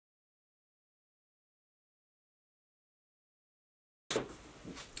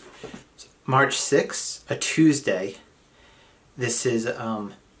March 6th, a Tuesday. This is,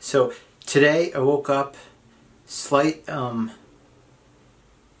 so today I woke up slight, like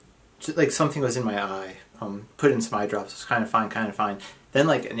something was in my eye. Put in some eye drops, it was kind of fine. Then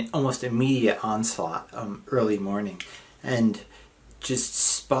like an almost immediate onslaught early morning, and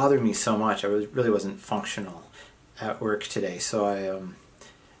just bothered me so much. I really wasn't functional at work today, so I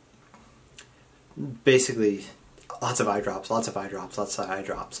basically lots of eye drops.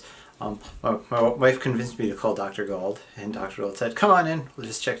 My wife convinced me to call Dr. Gold, and Dr. Gold said, "Come on in, we'll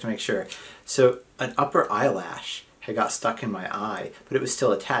just check to make sure." So an upper eyelash had got stuck in my eye, but it was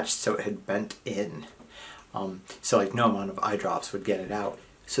still attached, so it had bent in. So like no amount of eye drops would get it out.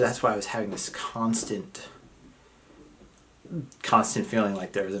 So that's why I was having this constant feeling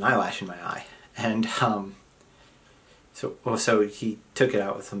like there was an eyelash in my eye. And so he took it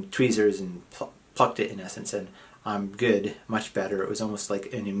out with some tweezers and plucked it in essence, and I'm good, much better. It was almost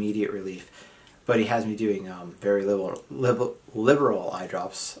like an immediate relief. But he has me doing very liberal eye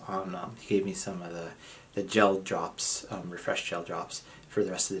drops. He gave me some of the gel drops, refresh gel drops, for the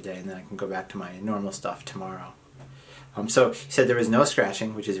rest of the day, and then I can go back to my normal stuff tomorrow. So he said there was no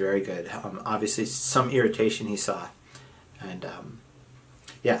scratching, which is very good. Obviously some irritation he saw, and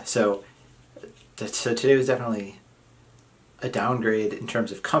yeah, so today was definitely a downgrade in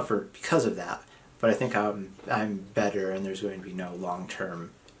terms of comfort because of that. But I think I'm better, and there's going to be no long-term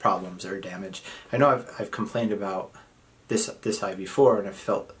problems or damage. I know I've complained about this eye before, and I've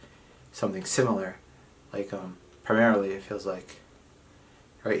felt something similar. Like primarily, it feels like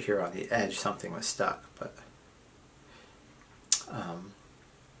right here on the edge something was stuck, but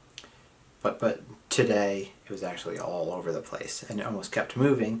today it was actually all over the place, and it almost kept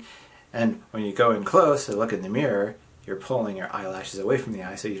moving. And when you go in close and look in the mirror, you're pulling your eyelashes away from the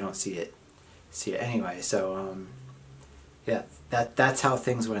eye, so you don't see it anyway. So yeah, that's how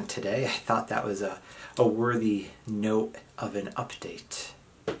things went today. I thought that was a worthy note of an update.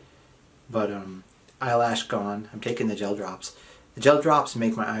 But eyelash gone. I'm taking the gel drops. The gel drops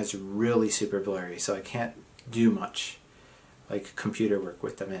make my eyes really super blurry, so I can't do much like computer work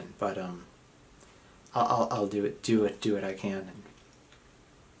with them in. But I'll do what I can, and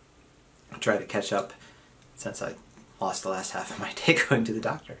I'll try to catch up since I lost the last half of my day going to the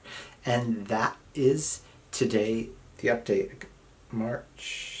doctor. And that is today the update,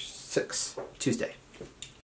 March 6th, Tuesday.